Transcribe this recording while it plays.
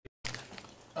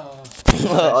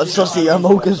Sussy,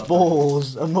 Amogus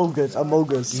balls.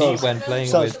 Amogus. Me when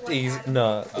playing with these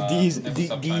nuts.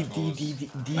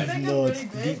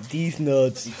 These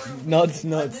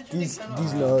nuts.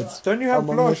 These nuts. Don't you have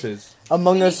blushes?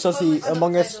 Among Us sussy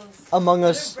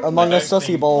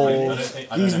sussy balls.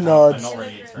 These nuts.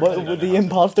 What the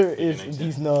imposter is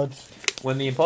these nuts. When the